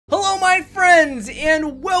my friends,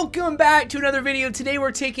 and welcome back to another video. Today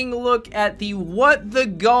we're taking a look at the What the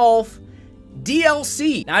Golf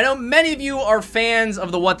DLC. Now, I know many of you are fans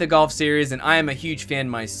of the What the Golf series, and I am a huge fan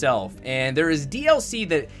myself. And there is DLC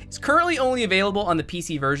that is currently only available on the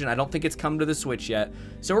PC version. I don't think it's come to the Switch yet.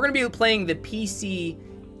 So we're going to be playing the PC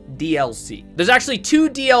DLC. There's actually two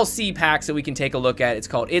DLC packs that we can take a look at. It's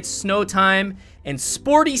called It's Snowtime and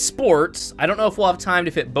Sporty Sports. I don't know if we'll have time to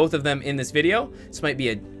fit both of them in this video. This might be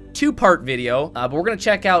a two-part video, but we're gonna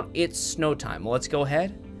check out It's Snowtime. Well, let's go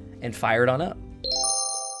ahead and fire it on up.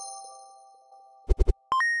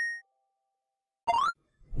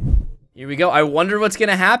 Here we go. I wonder what's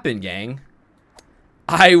gonna happen, gang.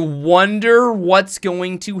 I wonder what's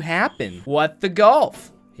going to happen. What the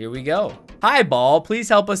golf? Here we go. Hi, Ball. Please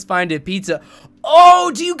help us find a pizza.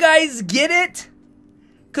 Oh, do you guys get it?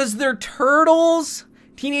 Because they're turtles.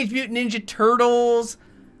 Teenage Mutant Ninja Turtles.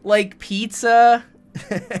 Like pizza.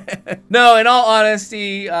 No, in all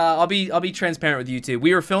honesty, I'll be transparent with you two.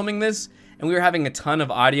 We were filming this, and we were having a ton of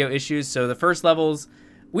audio issues. So the first levels,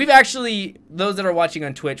 we've actually, those that are watching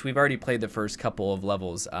on Twitch, we've already played the first couple of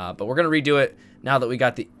levels. But we're going to redo it now that we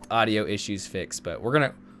got the audio issues fixed. But we're going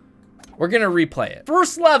to replay it.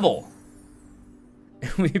 First level.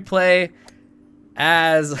 We play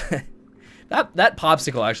as that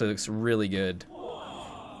popsicle actually looks really good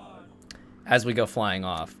as we go flying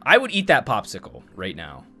off. I would eat that popsicle right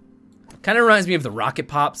now. Kind of reminds me of the Rocket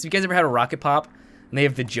Pops. You guys ever had a Rocket Pop and they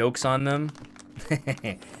have the jokes on them?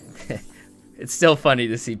 It's still funny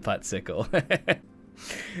to see Putsicle.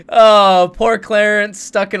 Oh, poor Clarence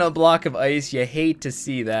stuck in a block of ice. You hate to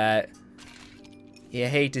see that. You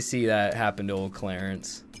hate to see that happen to old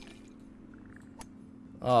Clarence.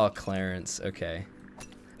 Oh, Clarence. Okay.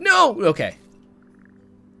 No! Okay.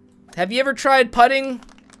 Have you ever tried putting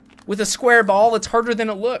with a square ball? It's harder than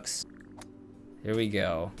it looks. Here we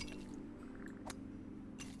go.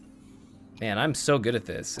 Man, I'm so good at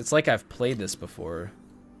this. It's like I've played this before.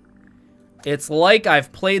 It's like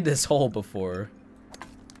I've played this hole before.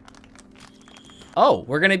 Oh,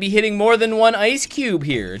 we're gonna be hitting more than one ice cube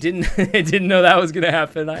here. Didn't know that was gonna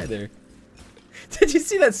happen either. Did you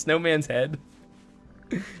see that snowman's head?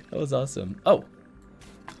 That was awesome. Oh.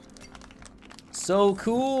 So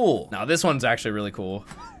cool. Now this one's actually really cool.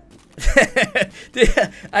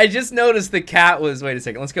 I just noticed the cat was, wait a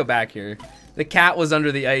second, let's go back here. The cat was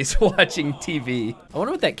under the ice watching TV. I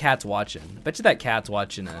wonder what that cat's watching. I bet you that cat's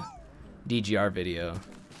watching a DGR video.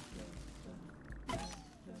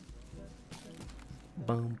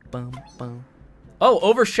 Bum, bum, bum. Oh,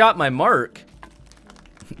 overshot my mark.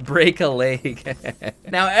 Break a leg.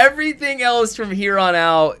 Now everything else from here on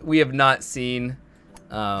out we have not seen.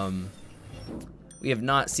 We have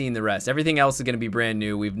not seen the rest. Everything else is going to be brand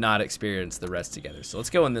new. We've not experienced the rest together. So let's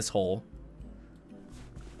go in this hole.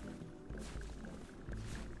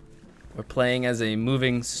 We're playing as a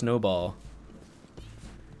moving snowball.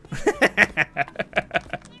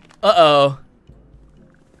 Uh-oh.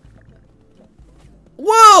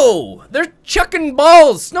 Whoa! They're chucking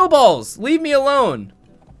balls, snowballs. Leave me alone.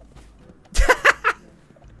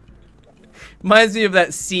 Reminds me of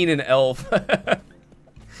that scene in Elf.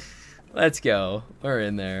 Let's go. We're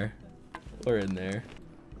in there. We're in there.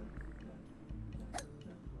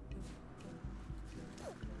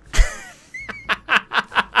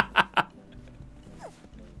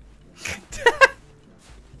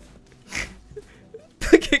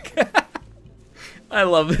 I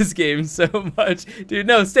love this game so much. Dude,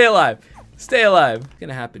 no, stay alive. Stay alive. What's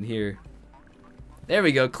gonna happen here? There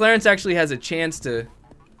we go. Clarence actually has a chance to...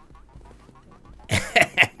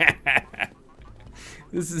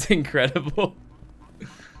 This is incredible.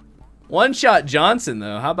 One-shot Johnson,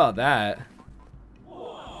 though. How about that?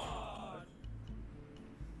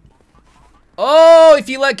 Oh, if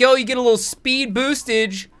you let go, you get a little speed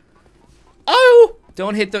boostage. Oh!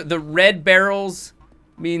 Don't hit the red barrels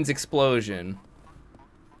means explosion.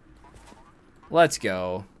 Let's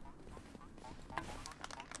go.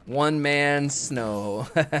 One man snow.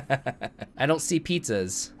 I don't see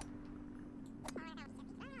pizzas.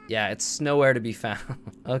 Yeah, it's nowhere to be found.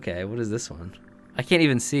 Okay, what is this one? I can't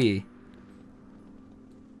even see.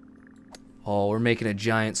 Oh, we're making a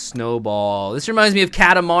giant snowball. This reminds me of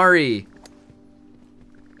Katamari,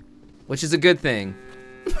 which is a good thing.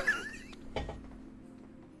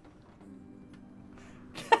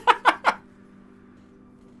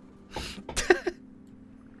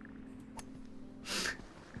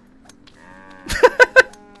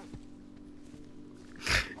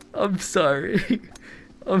 I'm sorry.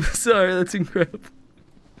 I'm sorry, that's incredible.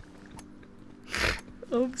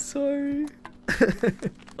 I'm sorry.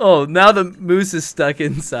 Oh, now the moose is stuck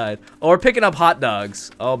inside. Oh, we're picking up hot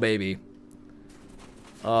dogs. Oh, baby.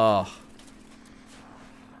 Oh.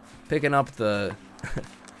 Picking up the...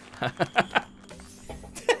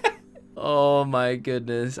 Oh my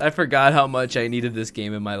goodness. I forgot how much I needed this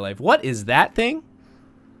game in my life. What is that thing?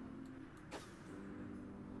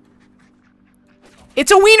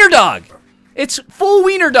 It's a wiener dog. It's full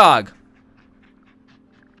wiener dog.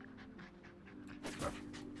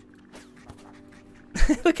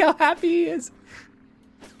 Look how happy he is.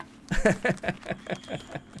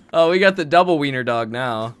 Oh, we got the double wiener dog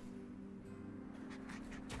now.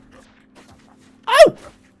 Oh!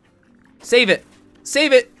 Save it.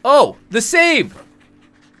 Save it. Oh, the save.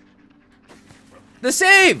 The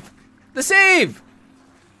save. The save.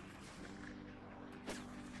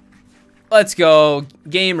 Let's go.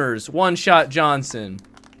 Gamers. One shot Johnson.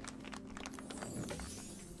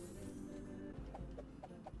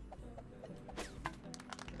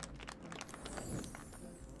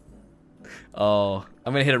 Oh,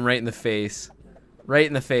 I'm gonna hit him right in the face. Right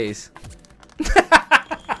in the face.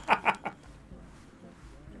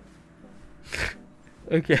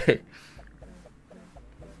 Okay.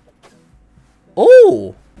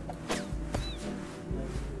 Oh!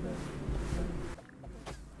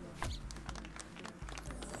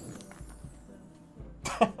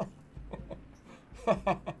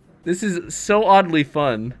 This is so oddly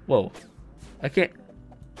fun. Whoa. I can't...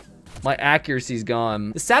 My accuracy's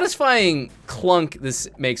gone. The satisfying clunk this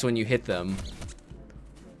makes when you hit them.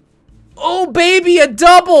 Oh, baby, a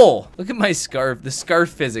double! Look at my scarf. The scarf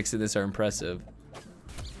physics in this are impressive.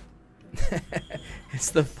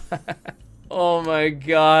 It's the... Oh my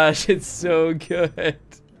gosh, it's so good.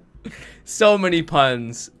 So many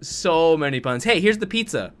puns. So many puns. Hey, here's the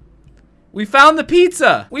pizza. We found the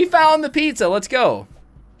pizza! We found the pizza! Let's go.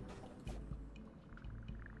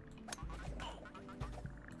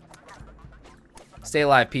 Stay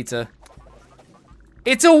alive, pizza.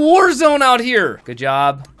 It's a war zone out here! Good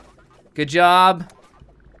job. Good job.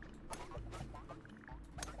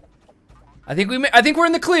 I think we're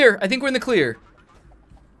in the clear. I think we're in the clear.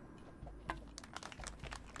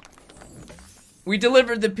 We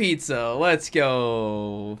delivered the pizza. Let's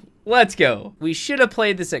go. Let's go. We should have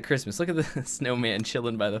played this at Christmas. Look at the snowman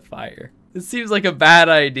chilling by the fire. This seems like a bad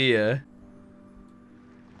idea.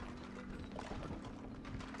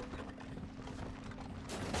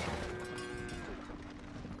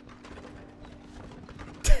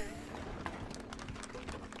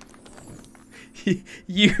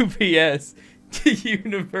 UPS,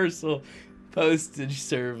 Universal Postage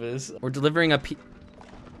Service. We're delivering a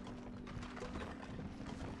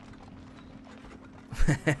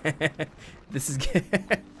This is good.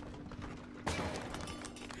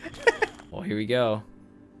 Oh, here we go.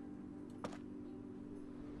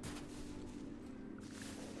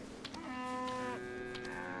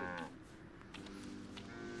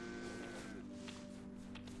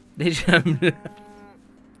 They jumped.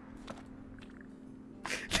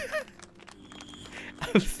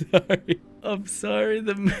 I'm sorry. I'm sorry.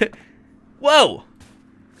 Whoa!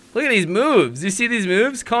 Look at these moves. You see these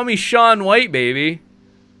moves? Call me Sean White, baby.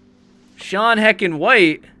 Sean heckin'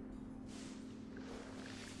 White.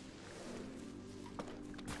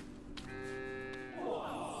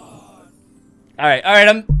 All right.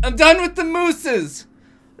 I'm done with the mooses.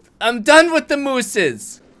 I'm done with the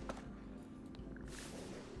mooses.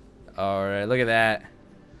 All right. Look at that.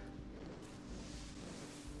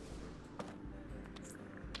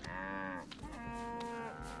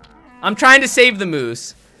 I'm trying to save the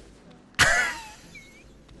moose. The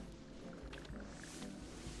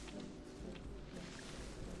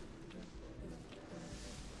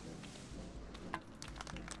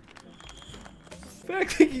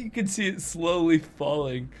fact that you can see it slowly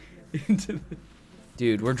falling into the...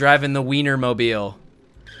 Dude, we're driving the Wiener Mobile.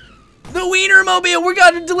 The Wiener Mobile! We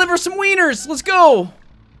gotta deliver some wieners! Let's go!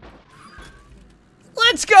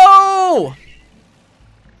 Let's go!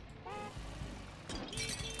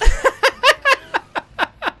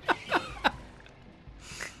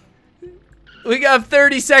 We got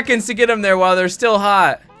 30 seconds to get them there while they're still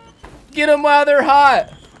hot. Get them while they're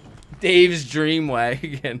hot. Dave's Dream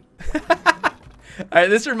Wagon. Alright,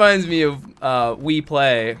 this reminds me of We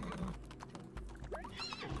Play.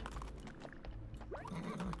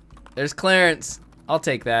 There's Clarence. I'll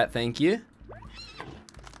take that, thank you.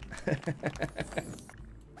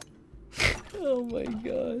 Oh my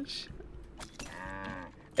gosh.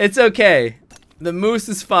 It's okay. The moose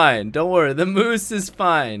is fine. Don't worry, the moose is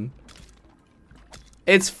fine.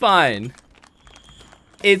 It's fine.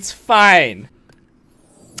 It's fine.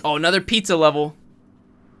 Oh, another pizza level.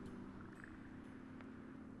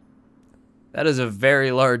 That is a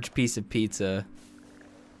very large piece of pizza.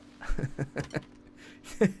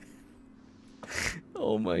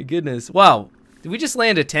 Oh my goodness. Wow. Did we just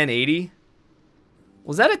land a 1080?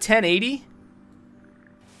 Was that a 1080?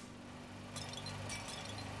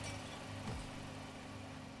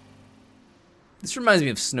 This reminds me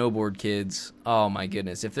of Snowboard Kids. Oh my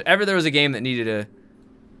goodness. If ever there was a game that needed a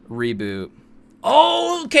reboot.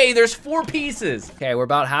 Oh, okay, there's 4 pieces. Okay, we're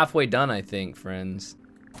about halfway done, I think, friends.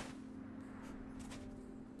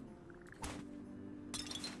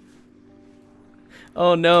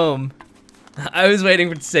 Oh, gnome. I was waiting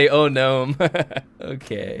for it to say, oh, gnome.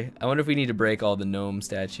 Okay, I wonder if we need to break all the gnome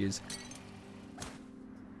statues.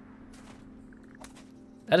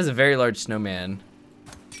 That is a very large snowman.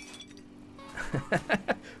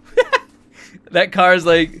 That car's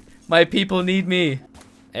like, my people need me.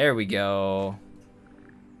 There we go.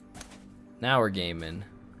 Now we're gaming.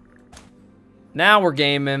 Now we're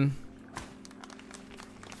gaming.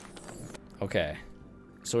 Okay.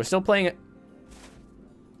 So we're still playing it.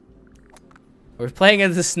 We're playing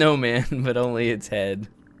as a snowman, but only its head.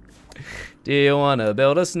 Do you want to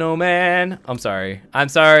build a snowman? I'm sorry. I'm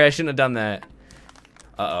sorry, I shouldn't have done that.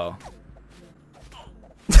 Uh-oh.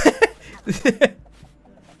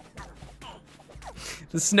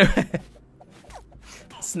 The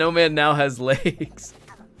snowman now has legs.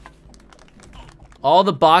 All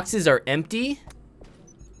the boxes are empty?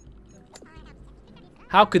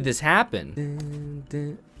 How could this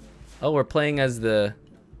happen? Oh, we're playing as the...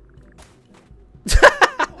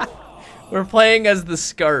 We're playing as the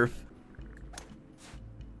scarf.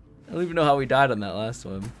 I don't even know how we died on that last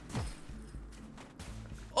one.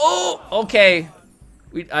 Oh, okay.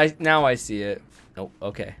 Now I see it. Oh,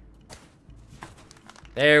 okay.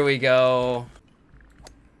 There we go.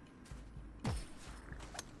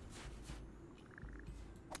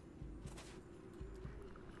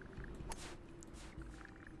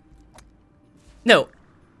 No.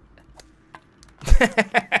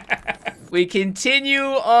 We continue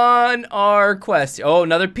on our quest. Oh,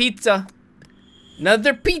 another pizza.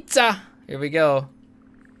 Another pizza. Here we go.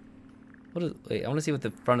 Wait, I want to see what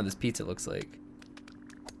the front of this pizza looks like.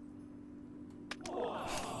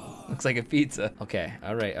 Looks like a pizza. Okay,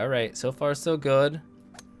 all right. So far, so good.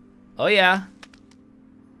 Oh, yeah.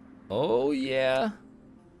 Oh, yeah.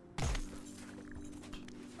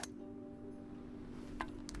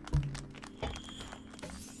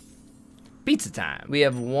 Pizza time. We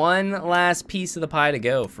have one last piece of the pie to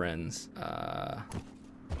go, friends.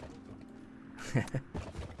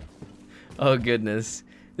 Oh, goodness.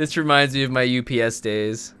 This reminds me of my UPS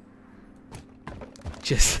days.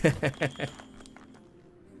 Just...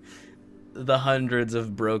 the hundreds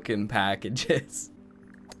of broken packages.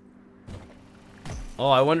 Oh,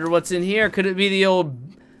 I wonder what's in here. Could it be the old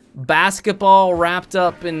basketball wrapped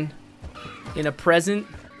up in a present?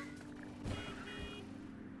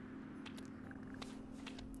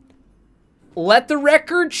 Let the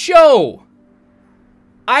record show,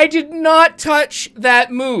 I did not touch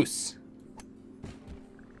that moose.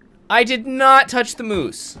 I did not touch the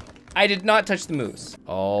moose. I did not touch the moose.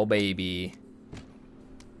 Oh, baby.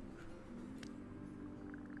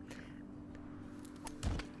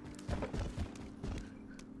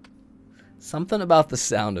 Something about the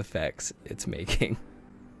sound effects it's making.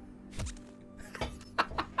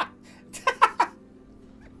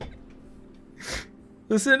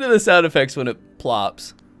 Listen to the sound effects when it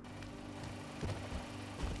plops.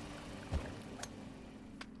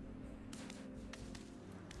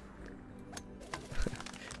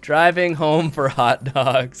 Driving home for hot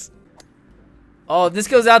dogs. Oh, this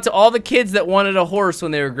goes out to all the kids that wanted a horse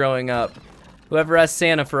when they were growing up. Whoever asked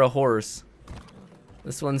Santa for a horse.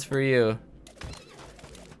 This one's for you.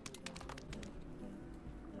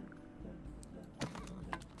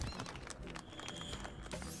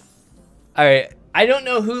 Alright, I don't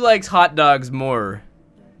know who likes hot dogs more.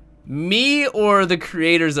 Me or the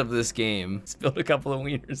creators of this game. Spilled a couple of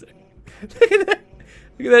wieners. Look at that.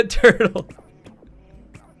 Look at that turtle.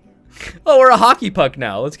 Oh, we're a hockey puck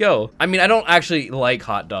now. Let's go. I mean, I don't actually like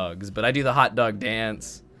hot dogs, but I do the hot dog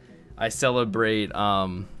dance. I celebrate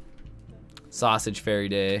Sausage Fairy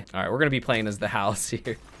Day. Alright, we're gonna be playing as the house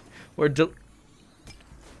here. We're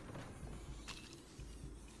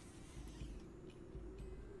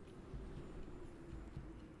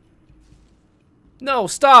No,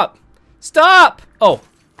 stop! Stop! Oh.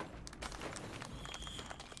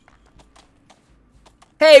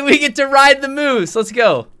 Hey, we get to ride the moose. Let's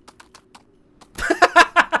go.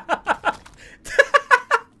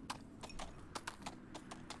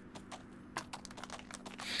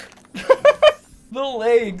 The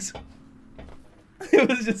legs. It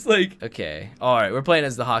was just like, okay. All right, we're playing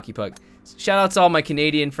as the hockey puck. Shout out to all my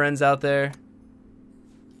Canadian friends out there.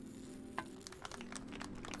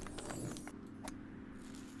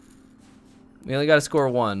 We only got to score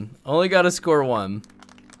one. Only got to score one.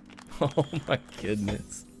 Oh my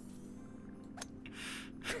goodness.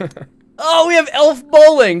 Oh, we have Elf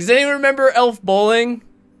Bowling. Does anyone remember Elf Bowling?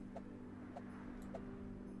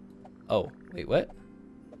 Oh, wait, what?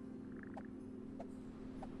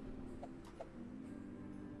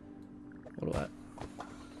 What do I?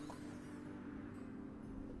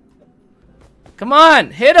 Come on,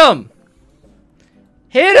 hit him!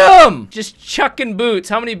 Hit him! Just chucking boots.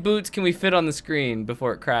 How many boots can we fit on the screen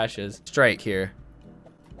before it crashes? Strike here.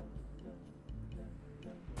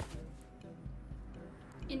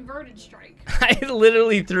 Inverted strike. I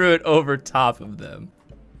literally threw it over top of them.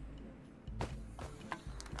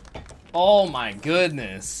 Oh my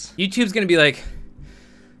goodness. YouTube's gonna be like,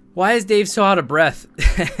 why is Dave so out of breath?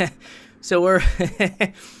 So we're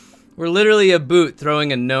we're literally a boot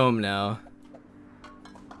throwing a gnome now.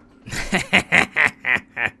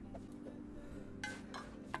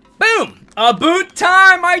 Boom! A boot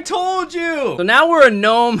time, I told you! So now we're a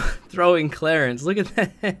gnome throwing Clarence. Look at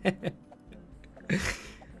that.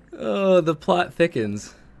 Oh, the plot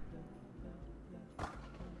thickens.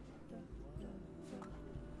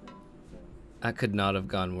 That could not have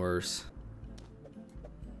gone worse.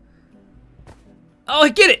 Oh,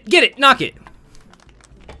 get it, knock it.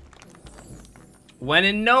 When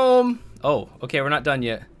in gnome. Oh, okay, we're not done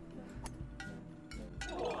yet.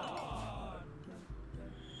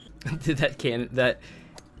 Did that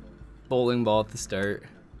bowling ball at the start.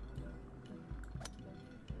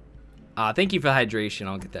 Thank you for the hydration.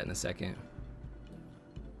 I'll get that in a second.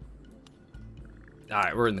 All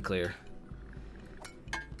right, we're in the clear.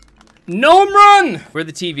 Gnome run! Where's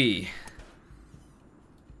the TV?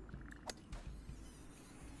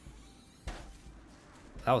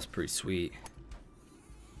 That was pretty sweet.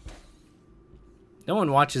 No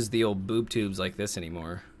one watches the old boob tubes like this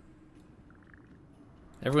anymore.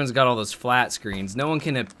 Everyone's got all those flat screens. No one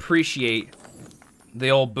can appreciate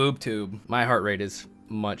the old boob tube. My heart rate is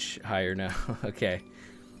much higher now. Okay.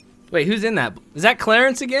 Wait, who's in that? Is that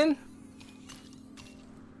Clarence again?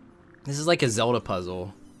 This is like a Zelda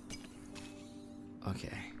puzzle.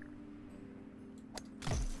 Okay.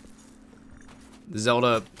 The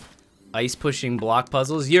Zelda ice pushing block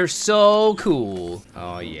puzzles. You're so cool.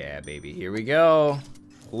 Oh yeah, baby. Here we go.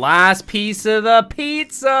 Last piece of the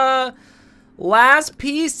pizza. Last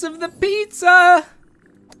piece of the pizza.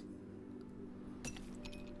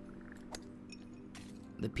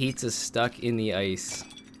 The pizza's stuck in the ice.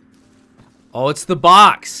 Oh, it's the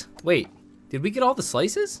box. Wait, did we get all the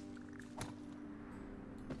slices?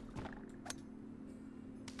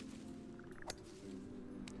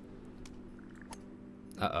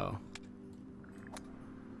 Uh-oh.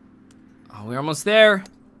 Oh, we're almost there.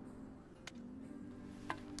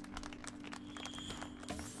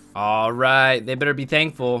 All right, they better be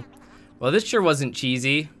thankful. Well, this sure wasn't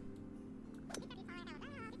cheesy.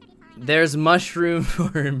 There's mushroom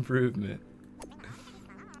for improvement.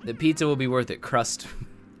 The pizza will be worth it, crust.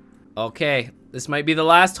 Okay, this might be the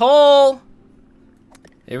last hole.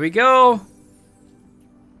 Here we go.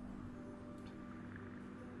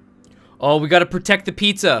 Oh, we gotta protect the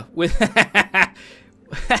pizza with.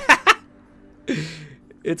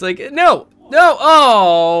 It's like, no, no,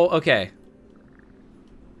 oh, okay.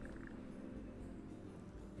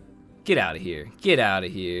 Get out of here, get out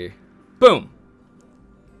of here. Boom.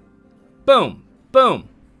 Boom, boom.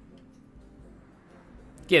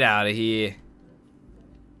 Get out of here.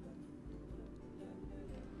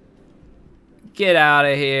 Get out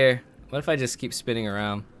of here. What if I just keep spinning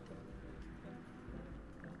around?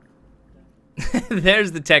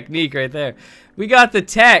 There's the technique right there. We got the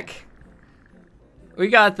tech. We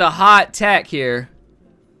got the hot tech here.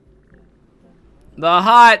 The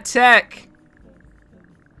hot tech.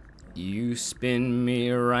 You spin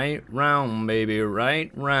me right round, baby, right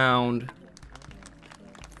round.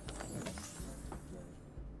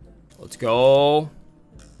 Let's go.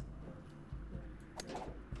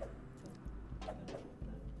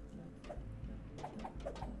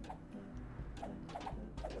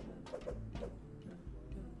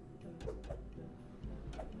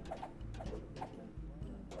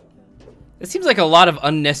 It seems like a lot of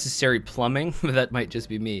unnecessary plumbing, but that might just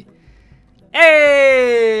be me.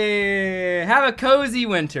 Hey! Have a cozy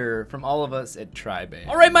winter from all of us at Tri-Bay.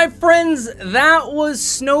 All right, my friends, that was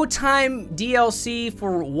Snowtime DLC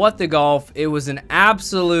for What the Golf. It was an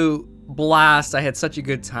absolute blast. I had such a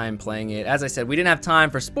good time playing it. As I said, we didn't have time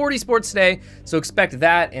for Sporty Sports today, so expect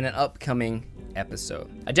that in an upcoming episode.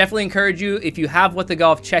 I definitely encourage you, if you have What the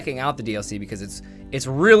Golf, checking out the DLC because it's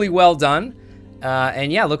really well done.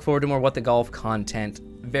 And yeah, look forward to more What the Golf content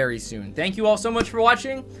very soon. Thank you all so much for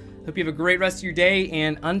watching. Hope you have a great rest of your day,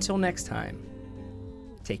 and until next time,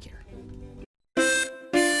 take care.